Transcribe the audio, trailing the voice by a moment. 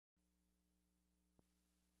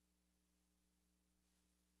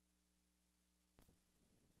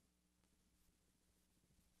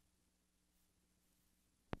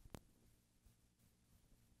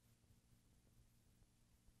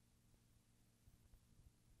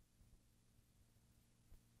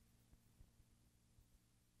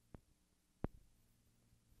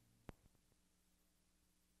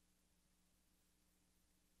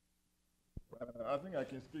I think I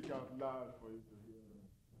can speak out loud for you to hear me.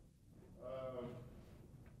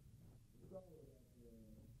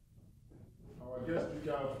 Our guest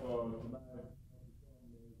speaker for tonight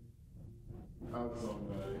had some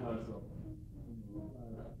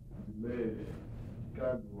delay,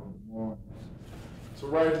 can't go on the morning. So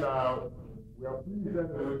right now, we are pleased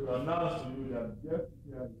anyway to announce to you that the guest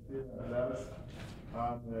speaker is here at last,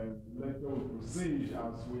 and the lecture will proceed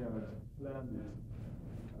as we had planned it.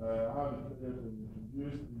 I have the pleasure to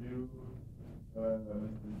introduce to you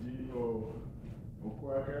Mr. G.O.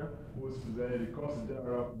 Okwaka, who is presenting the Consul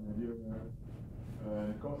General of Nigeria,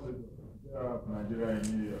 the Consul General of Nigeria in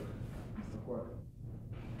New York. Mr. Okwaka.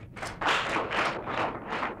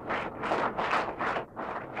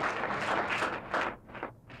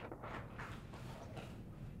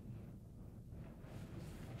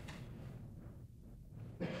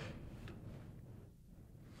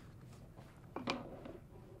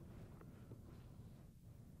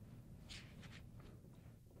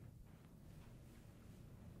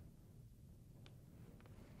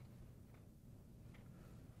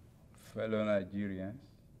 Fellow Nigerians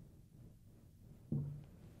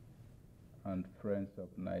and friends of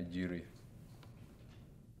Nigeria,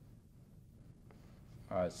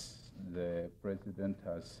 as the President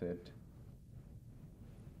has said,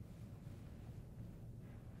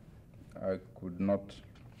 I could not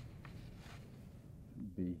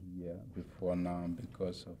be here before now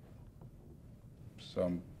because of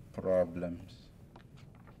some problems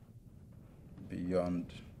beyond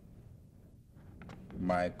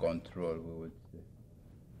my control, we would say.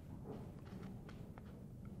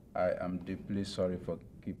 I am deeply sorry for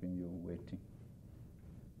keeping you waiting.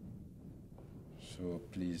 So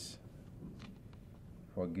please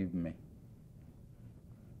forgive me.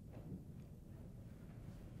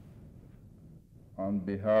 On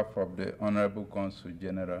behalf of the Honorable Consul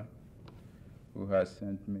General, who has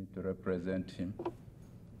sent me to represent him,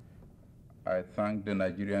 I thank the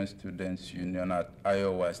Nigerian Students' Union at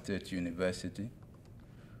Iowa State University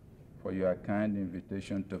for your kind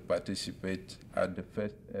invitation to participate at the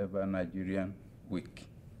first ever Nigerian Week.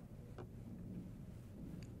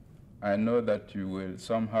 I know that you will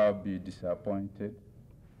somehow be disappointed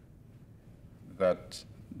that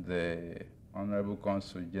the Honorable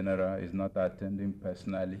Consul General is not attending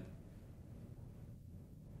personally.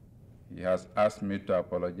 He has asked me to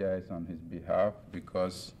apologize on his behalf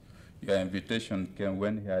because your invitation came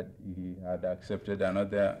when he had accepted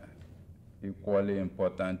another equally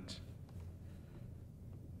important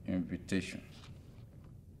invitation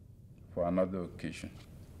for another occasion.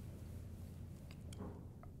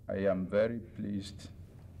 I am very pleased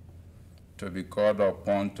to be called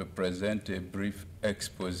upon to present a brief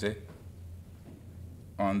expose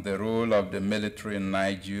on the role of the military in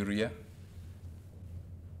Nigeria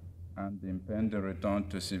and the impending return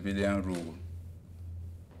to civilian rule.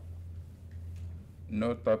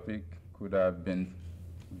 No topic could have been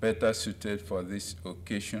better suited for this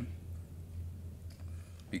occasion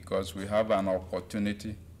because we have an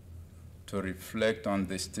opportunity to reflect on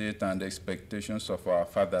the state and expectations of our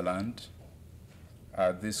fatherland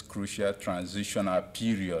at this crucial transitional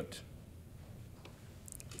period.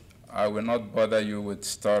 I will not bother you with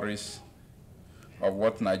stories of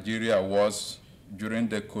what Nigeria was during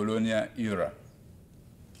the colonial era.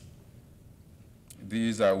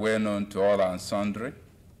 These are well known to all and sundry.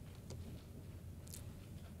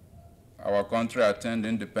 Our country attained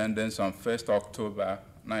independence on 1st October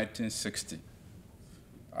 1960,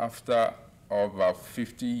 after over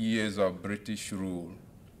 50 years of British rule.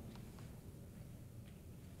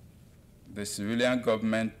 The civilian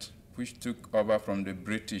government, which took over from the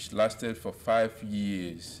British, lasted for 5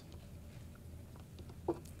 years.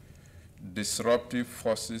 Disruptive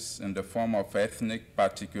forces in the form of ethnic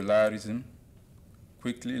particularism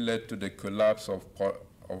quickly led to the collapse of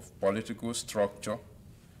political structure,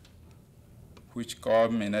 which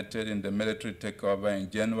culminated in the military takeover in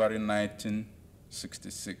January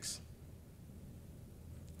 1966,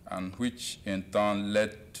 and which in turn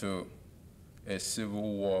led to a civil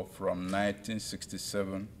war from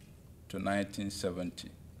 1967 to 1970.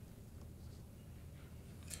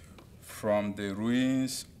 From the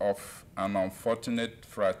ruins of an unfortunate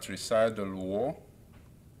fratricidal war,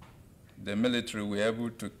 the military were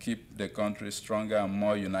able to keep the country stronger and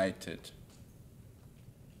more united.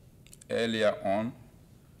 Earlier on,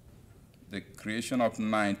 the creation of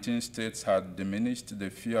 19 states had diminished the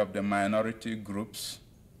fear of the minority groups,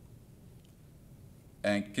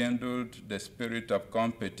 enkindled the spirit of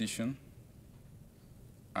competition,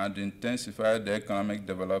 and intensified the economic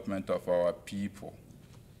development of our people.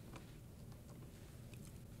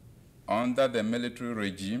 Under the military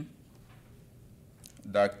regime,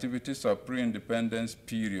 the activities of pre-independence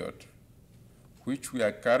period, which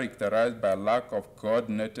were characterized by lack of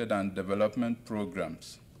coordinated and development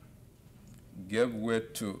programs, gave way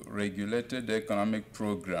to regulated economic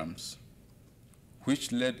programs,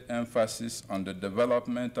 which laid emphasis on the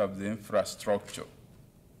development of the infrastructure,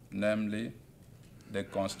 namely the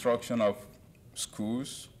construction of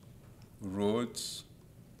schools, roads,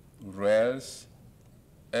 rails,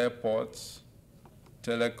 airports,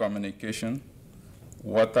 telecommunication,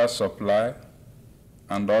 water supply,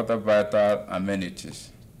 and other vital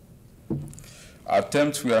amenities.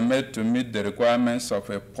 Attempts were made to meet the requirements of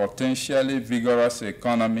a potentially vigorous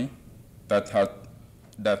economy that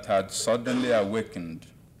had suddenly awakened.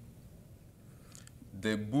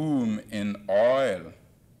 The boom in oil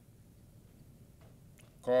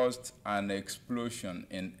caused an explosion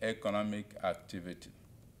in economic activity.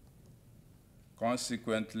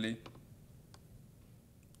 Consequently,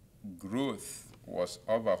 growth was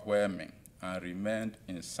overwhelming and remained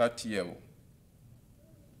insatiable.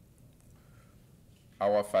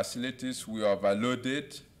 Our facilities were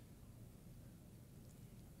overloaded,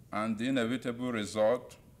 and the inevitable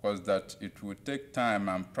result was that it would take time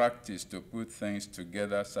and practice to put things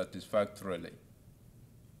together satisfactorily.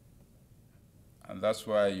 And that's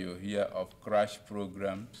why you hear of crash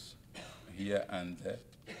programs here and there.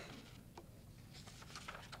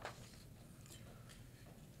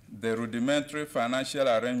 The rudimentary financial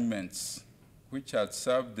arrangements which had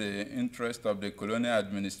served the interest of the colonial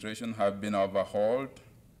administration have been overhauled.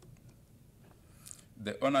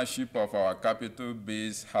 The ownership of our capital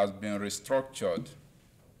base has been restructured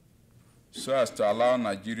so as to allow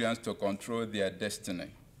Nigerians to control their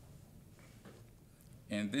destiny.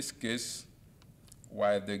 In this case,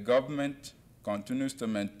 while the government continues to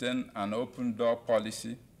maintain an open-door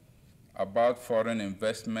policy about foreign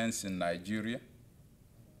investments in Nigeria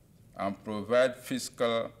and provide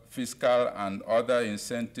fiscal and other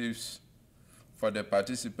incentives for the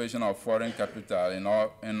participation of foreign capital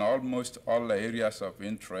in almost all areas of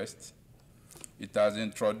interest, it has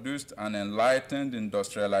introduced an enlightened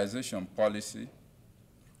industrialization policy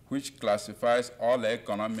which classifies all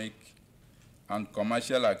economic and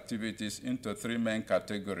commercial activities into three main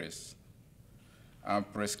categories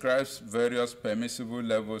and prescribes various permissible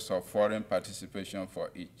levels of foreign participation for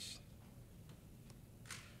each.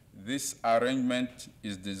 This arrangement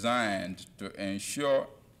is designed to ensure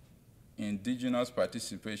indigenous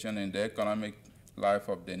participation in the economic life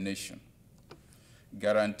of the nation,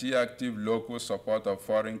 guarantee active local support of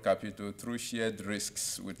foreign capital through shared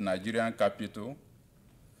risks with Nigerian capital,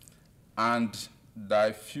 and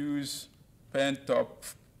diffuse pent-up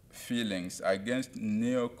feelings against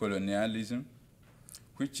neo-colonialism,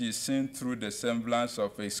 which is seen through the semblance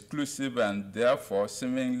of exclusive and therefore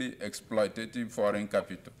seemingly exploitative foreign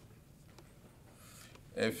capital.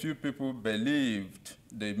 A few people believed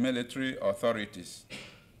the military authorities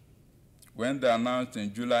when they announced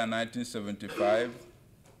in July 1975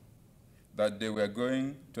 that they were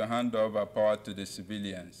going to hand over power to the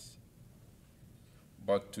civilians.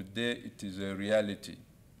 But today it is a reality.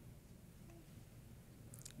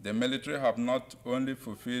 The military have not only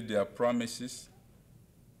fulfilled their promises,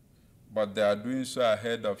 but they are doing so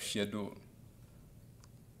ahead of schedule.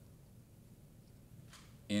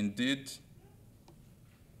 Indeed,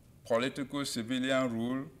 political civilian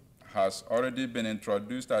rule has already been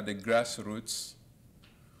introduced at the grassroots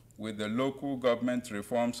with the local government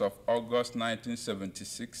reforms of August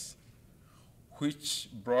 1976, which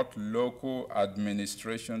brought local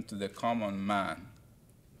administration to the common man.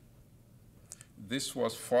 This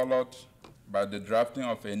was followed by the drafting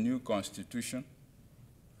of a new constitution,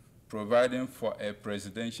 providing for a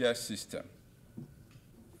presidential system.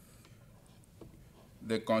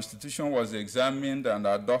 The Constitution was examined and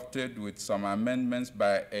adopted with some amendments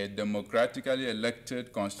by a democratically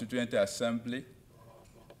elected Constituent Assembly.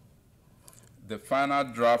 The final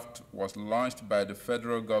draft was launched by the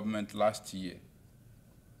federal government last year.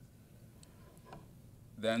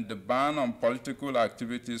 Then the ban on political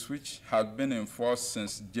activities, which had been enforced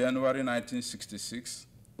since January 1966,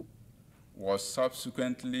 was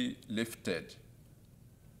subsequently lifted.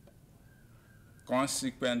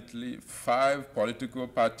 Consequently, 5 political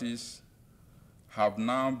parties have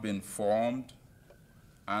now been formed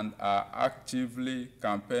and are actively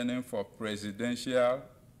campaigning for presidential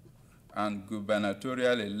and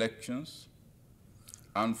gubernatorial elections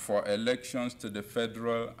and for elections to the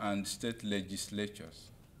federal and state legislatures.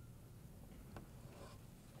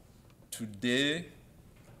 Today,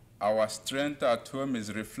 our strength at home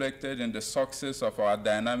is reflected in the success of our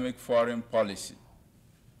dynamic foreign policy.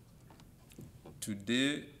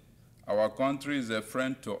 Today, our country is a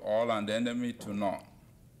friend to all and enemy to none.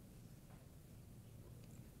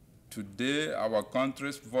 Today, our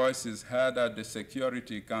country's voice is heard at the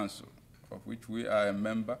Security Council, of which we are a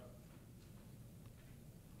member.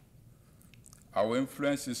 Our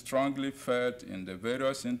influence is strongly felt in the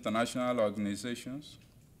various international organizations.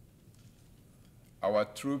 Our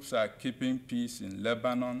troops are keeping peace in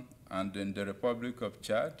Lebanon and in the Republic of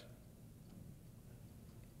Chad.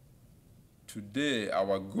 Today,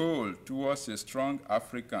 our goal towards a strong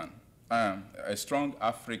Africa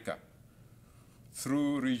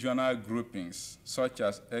through regional groupings such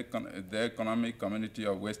as the Economic Community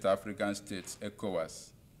of West African States, ECOWAS,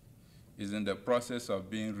 is in the process of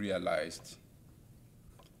being realized.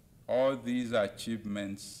 All these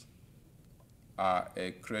achievements are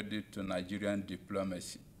a credit to Nigerian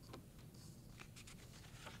diplomacy.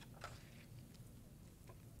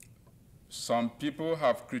 Some people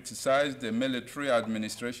have criticized the military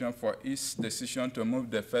administration for its decision to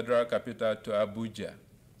move the federal capital to Abuja,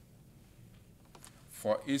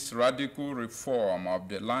 for its radical reform of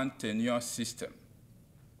the land tenure system,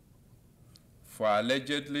 for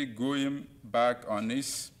allegedly going back on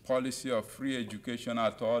its policy of free education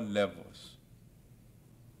at all levels,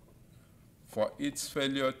 for its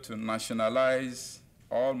failure to nationalize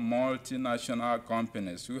all multinational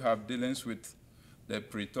companies who have dealings with the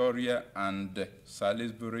Pretoria and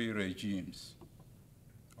Salisbury regimes,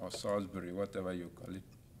 or Salisbury, whatever you call it.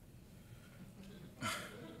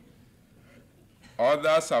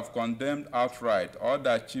 Others have condemned outright all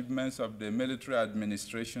the achievements of the military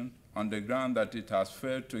administration on the ground that it has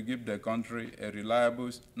failed to give the country a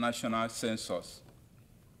reliable national census.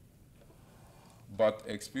 But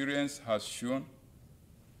experience has shown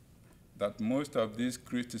that most of these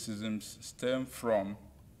criticisms stem from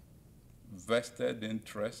vested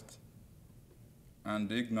interest and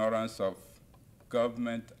ignorance of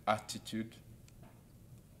government attitude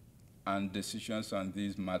and decisions on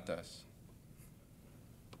these matters.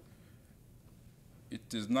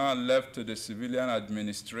 It is now left to the civilian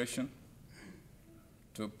administration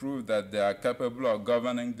to prove that they are capable of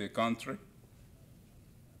governing the country,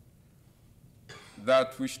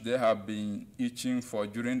 that which they have been itching for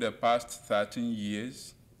during the past 13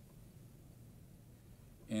 years.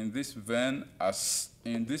 In this vein,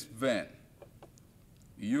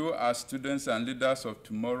 you as students and leaders of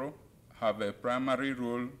tomorrow have a primary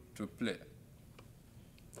role to play.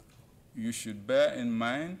 You should bear in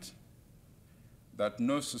mind that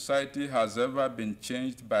no society has ever been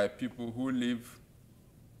changed by people who live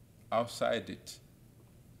outside it.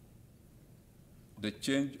 The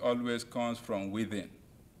change always comes from within.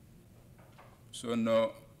 So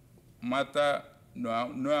no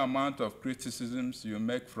amount of criticisms you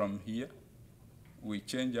make from here will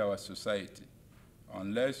change our society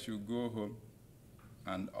unless you go home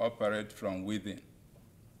and operate from within.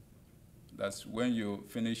 That's when you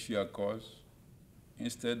finish your course,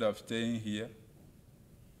 instead of staying here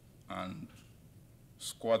and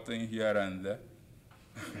squatting here and there,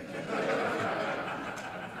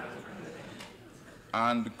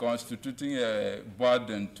 and constituting a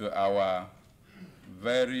burden to our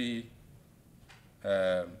very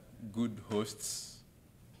good hosts,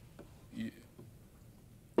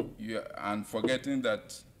 and forgetting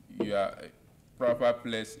that your proper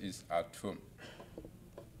place is at home.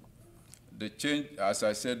 The change, as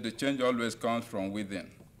I said, the change always comes from within.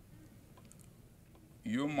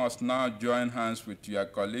 You must now join hands with your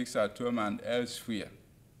colleagues at home and elsewhere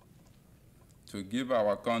to give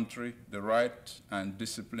our country the right and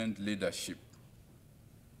disciplined leadership.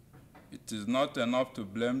 It is not enough to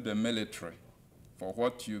blame the military for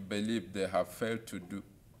what you believe they have failed to do,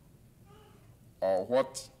 or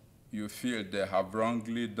what you feel they have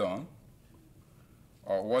wrongly done,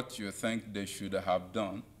 or what you think they should have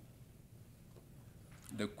done.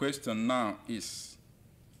 The question now is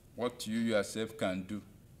what you yourself can do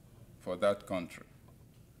for that country.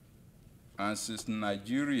 And since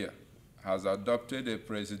Nigeria has adopted a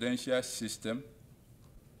presidential system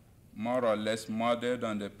more or less modeled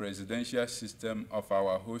on the presidential system of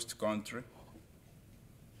our host country,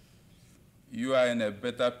 you are in a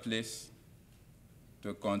better place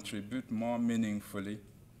to contribute more meaningfully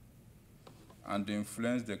and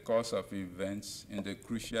influence the course of events in the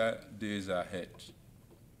crucial days ahead.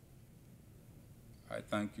 I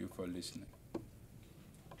thank you for listening.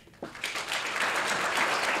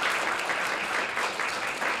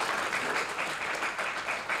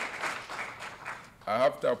 I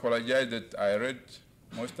have to apologize that I read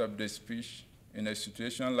most of the speech. In a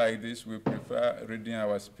situation like this, we prefer reading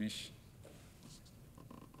our speech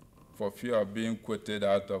for fear of being quoted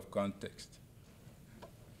out of context.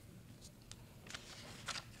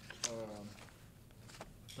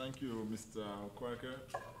 Thank you, Mr. Okwake.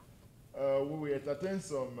 We will entertain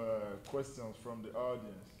some questions from the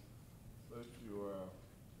audience. So if you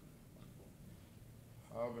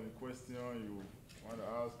have any question you want to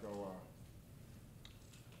ask our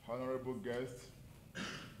honorable guest,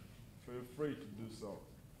 feel free to do so.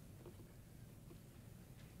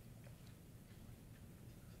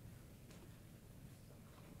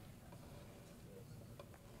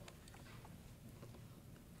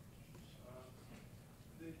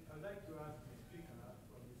 I'd like to ask the speaker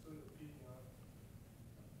from his own opinion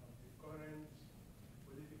of the current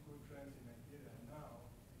political trends in Nigeria now.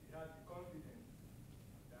 He has the confidence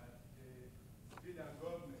that the civilian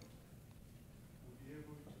government will be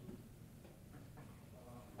able to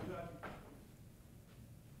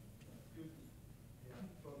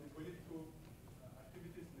from the political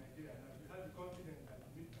activities in Nigeria now. He has the confidence that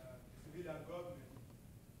the civilian government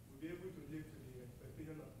will be able to live to the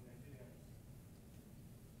expectation of Nigerians.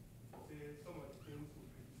 Say some of the things we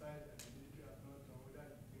criticize that the military has not done, whether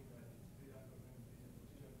you think that the civilian government is in a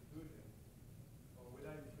position to do them, or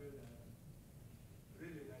whether you feel that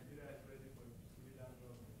really Nigeria is ready for the civilian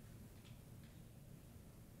government.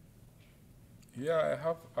 Yeah, I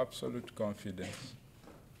have absolute confidence.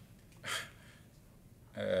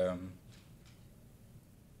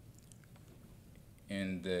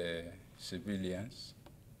 In the civilians.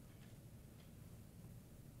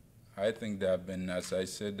 I think they have been, as I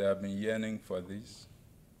said, they have been yearning for this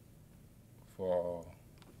for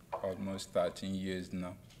almost 13 years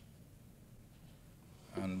now.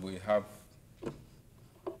 And we have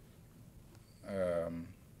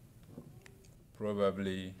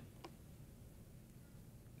probably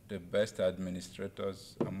the best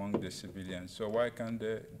administrators among the civilians. So why can't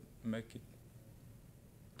they make it?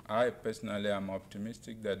 I personally am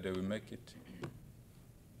optimistic that they will make it.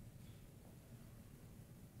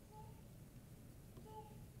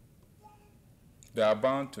 There are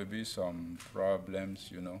bound to be some problems,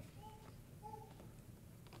 you know,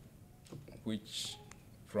 which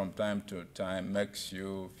from time to time makes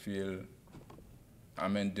you feel,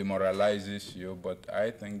 demoralizes you, but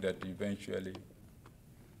I think that eventually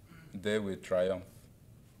they will triumph.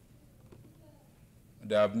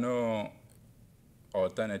 They have no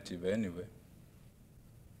alternative anyway.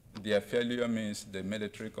 Their failure means the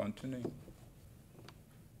military continuing.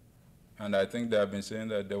 And I think they have been saying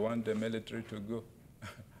that they want the military to go.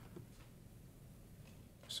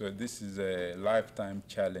 So this is a lifetime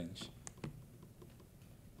challenge.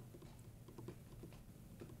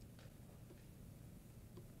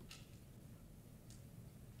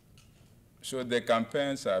 So the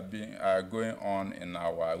campaigns are going on in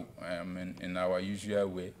our usual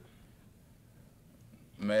way.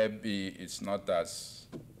 Maybe it's not as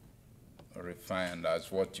refined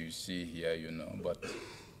as what you see here, you know, but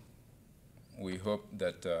we hope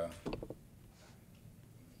that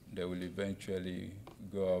they will eventually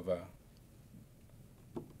go over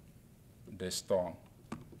the storm.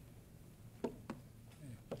 I'd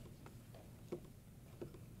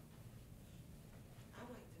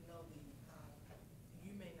like to know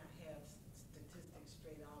you may not have statistics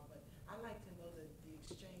straight out, but I'd like to know the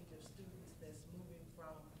exchange of students that's moving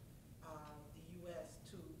from the U.S.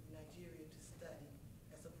 to Nigeria to study,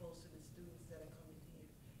 as opposed to the students that are coming here.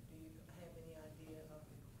 Do you have any idea of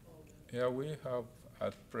the Yeah, we have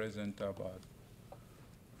at present about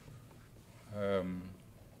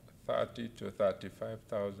 30 to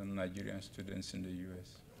 35,000 Nigerian students in the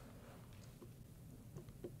U.S.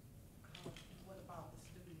 What about the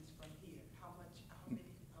students from here? How many?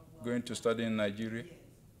 Going to study in Nigeria? Yes.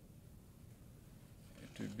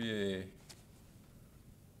 It will be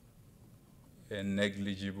a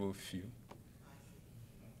negligible few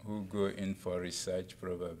who go in for research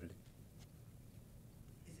probably.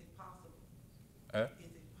 Is it possible? Huh?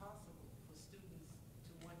 Is it possible for students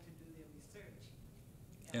to want to do their research?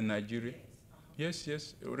 In Nigeria? Yes. Yes,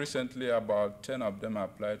 yes. Recently, about 10 of them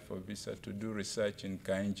applied for visa to do research in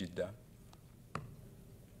Kainjida,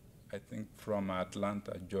 I think from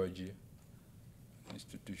Atlanta, Georgia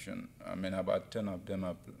institution. About 10 of them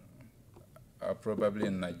are probably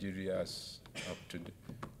in Nigeria as up to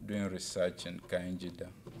doing research in Kainjida.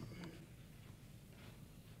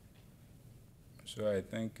 So I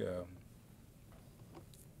think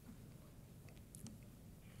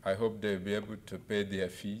I hope they'll be able to pay their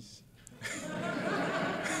fees.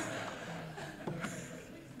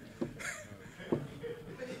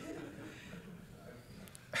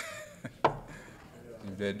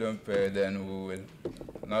 If they don't pay, then we will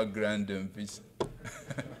not grant them visa. Yeah,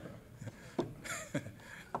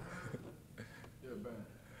 Ben.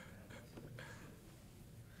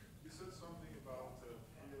 You said something about free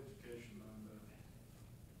education, and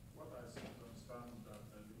what I seem to understand is that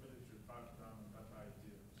the military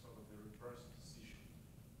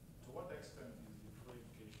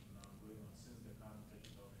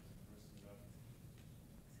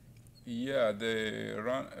Yeah,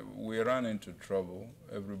 we ran into trouble,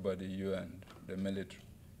 everybody, you and the military,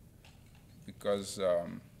 because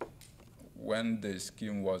when the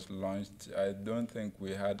scheme was launched, I don't think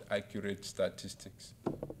we had accurate statistics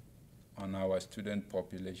on our student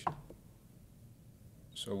population.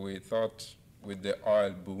 So we thought with the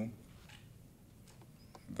oil boom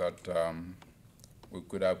that we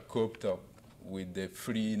could have coped up with the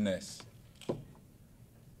freeness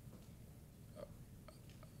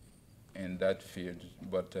in that field,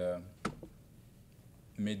 but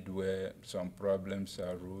midway some problems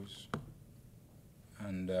arose,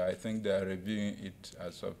 and I think they are reviewing it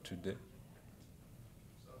as of today.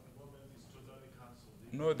 So at the moment it's totally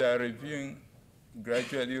cancelled? No, they are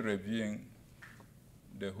gradually reviewing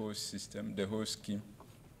the whole system, the whole scheme.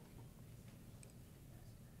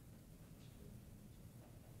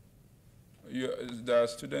 There are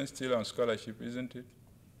students still on scholarship, isn't it?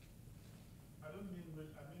 I mean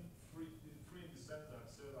free in the sense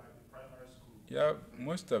that, say, like the primary school. Yeah,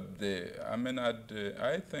 most of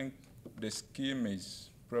I think the scheme is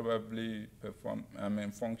probably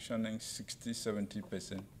functioning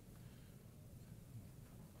 60–70%.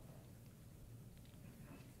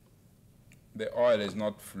 The oil is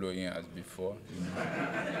not flowing as before.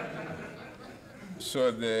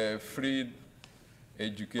 So the free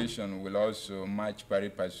education will also match pari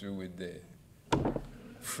passu with the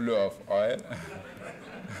flow of oil.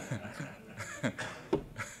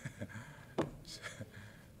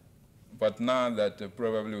 But now that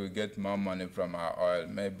probably we get more money from our oil,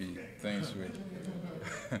 maybe things will,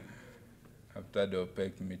 after the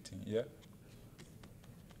OPEC meeting, yeah?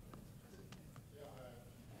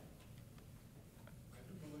 I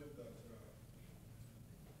do believe that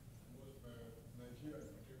Nigeria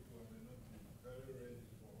in particular may not be very ready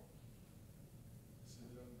for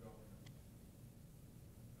civilian government.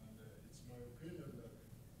 And it's my opinion that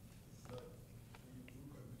we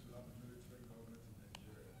continue to have a military government in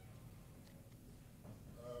Nigeria.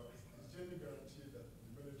 Is there any guarantee that the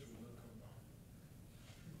military will not come back?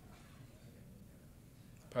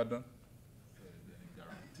 Pardon?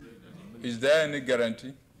 Is there any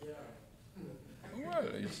guarantee? Yeah. Well,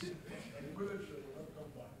 it's, The military will not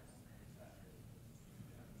come back.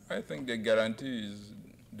 I think the guarantee is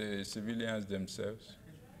the civilians themselves.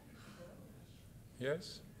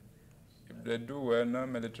 Yes. If they do well, no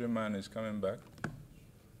military man is coming back.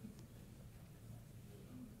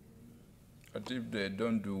 But if they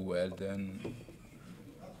don't do well, then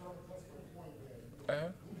That's my point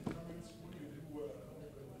there.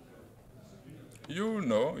 you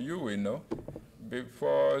will know.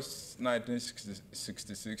 Before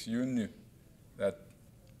 1966, you knew that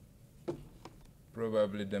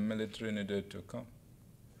probably the military needed to come.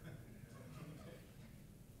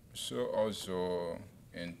 So also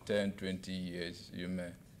in 10–20 years, you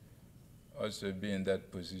may also be in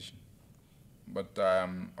that position. But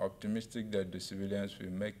I'm optimistic that the civilians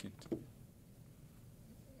will make it.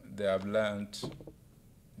 They have learned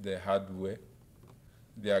the hard way.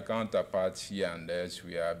 Their counterparts here and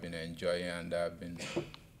elsewhere have been enjoying and have been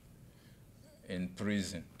in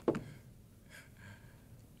prison.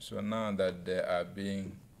 So now that they are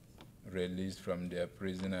being released from their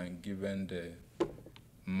prison and given the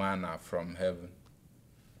manna from heaven,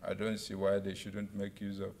 I don't see why they shouldn't make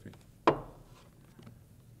use of it.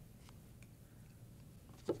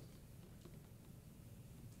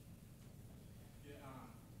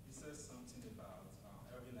 You said something about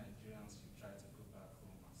every Nigerian should try to go back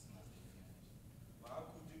home as soon as they finish. But how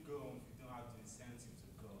could you go home if you don't have the incentive to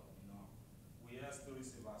go? We hear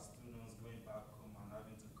stories about students going back home and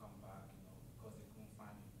having to come back, because they couldn't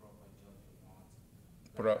find the proper job they want.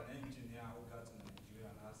 Like an engineer who got to Nigeria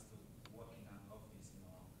and has to work in an office,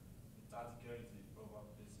 without getting to the proper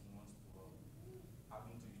place he wants to work,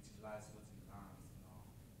 having to utilize what he learns,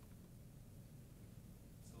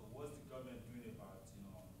 So what's the government doing about,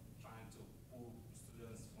 trying to pull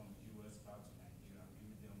students from the US back to Nigeria and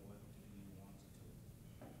giving them what they really want to do?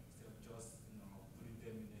 Instead of just, putting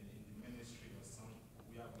them in the ministry or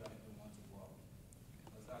where they don't want to work.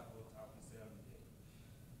 Because that's what happens every day.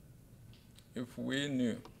 If we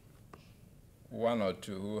knew one or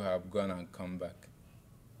two who have gone and come back,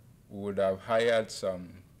 we would have hired some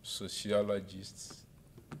sociologists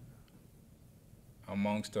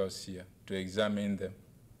amongst us here to examine them.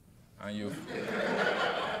 And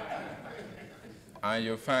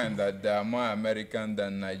you find that they are more American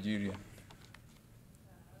than Nigerian.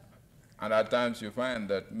 And at times you find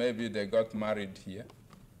that maybe they got married here,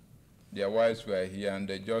 their wives were here, and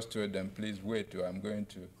they just told them, please wait, I'm going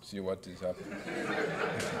to see what is happening.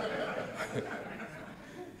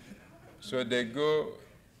 So they go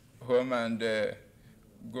home and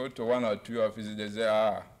go to one or two offices, they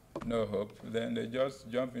say, no hope. Then they just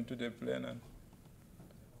jump into the plane. And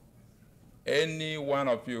any one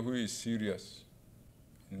of you who is serious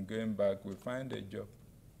in going back will find a job.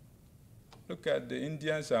 Look at the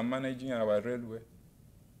Indians are managing our railway.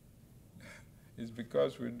 It's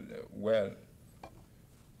because we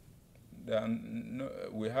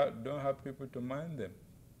don't have people to mind them,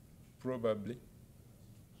 probably.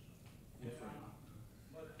 Yeah,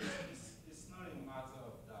 but it's not a matter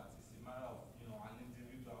of that. It's a matter of an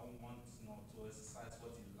individual who wants to exercise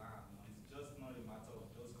what he learned. It's just not a matter of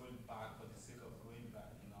just going back for the sake of going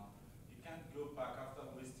back. You can't go back after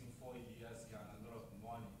wasting 4 years here and a lot of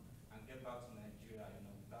money and get back to Nigeria.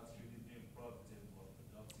 Without really being productive or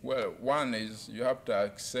productive. Well, one is you have to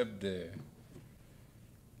accept the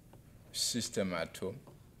system at home.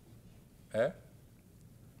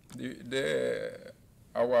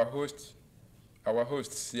 Our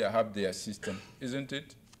hosts here have their system, isn't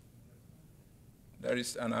it? There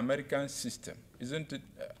is an American system, isn't it?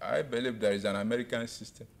 I believe there is an American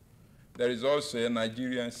system. There is also a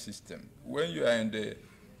Nigerian system. When you are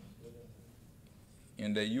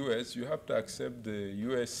in the US, you have to accept the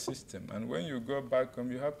US system. And when you go back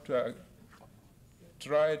home, you have to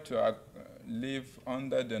try to live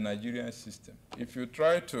under the Nigerian system. If you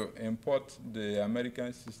try to import the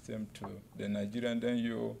American system to the Nigerian,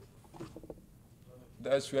 then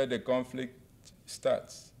that's where the conflict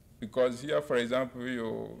starts. Because here, for example,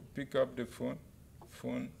 you pick up the phone.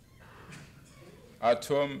 At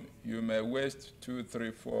home, you may waste 2,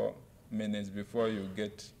 3, 4 minutes before you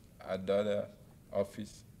get at the other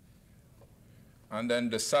office. And then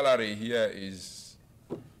the salary here is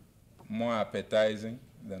more appetizing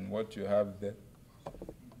than what you have there.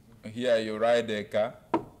 Here you ride a car.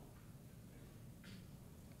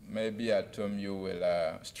 Maybe at home you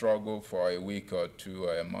will struggle for a week or 2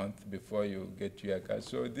 or a month before you get your car.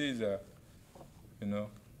 So these are,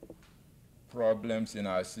 problems in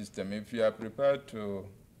our system. If you are prepared to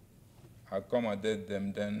accommodate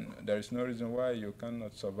them, then there is no reason why you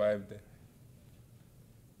cannot survive there.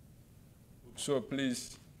 So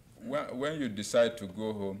please, when you decide to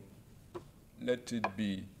go home, let it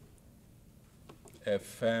be a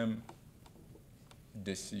firm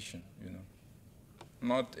decision,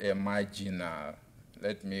 not a marginal,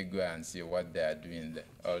 let me go and see what they are doing there.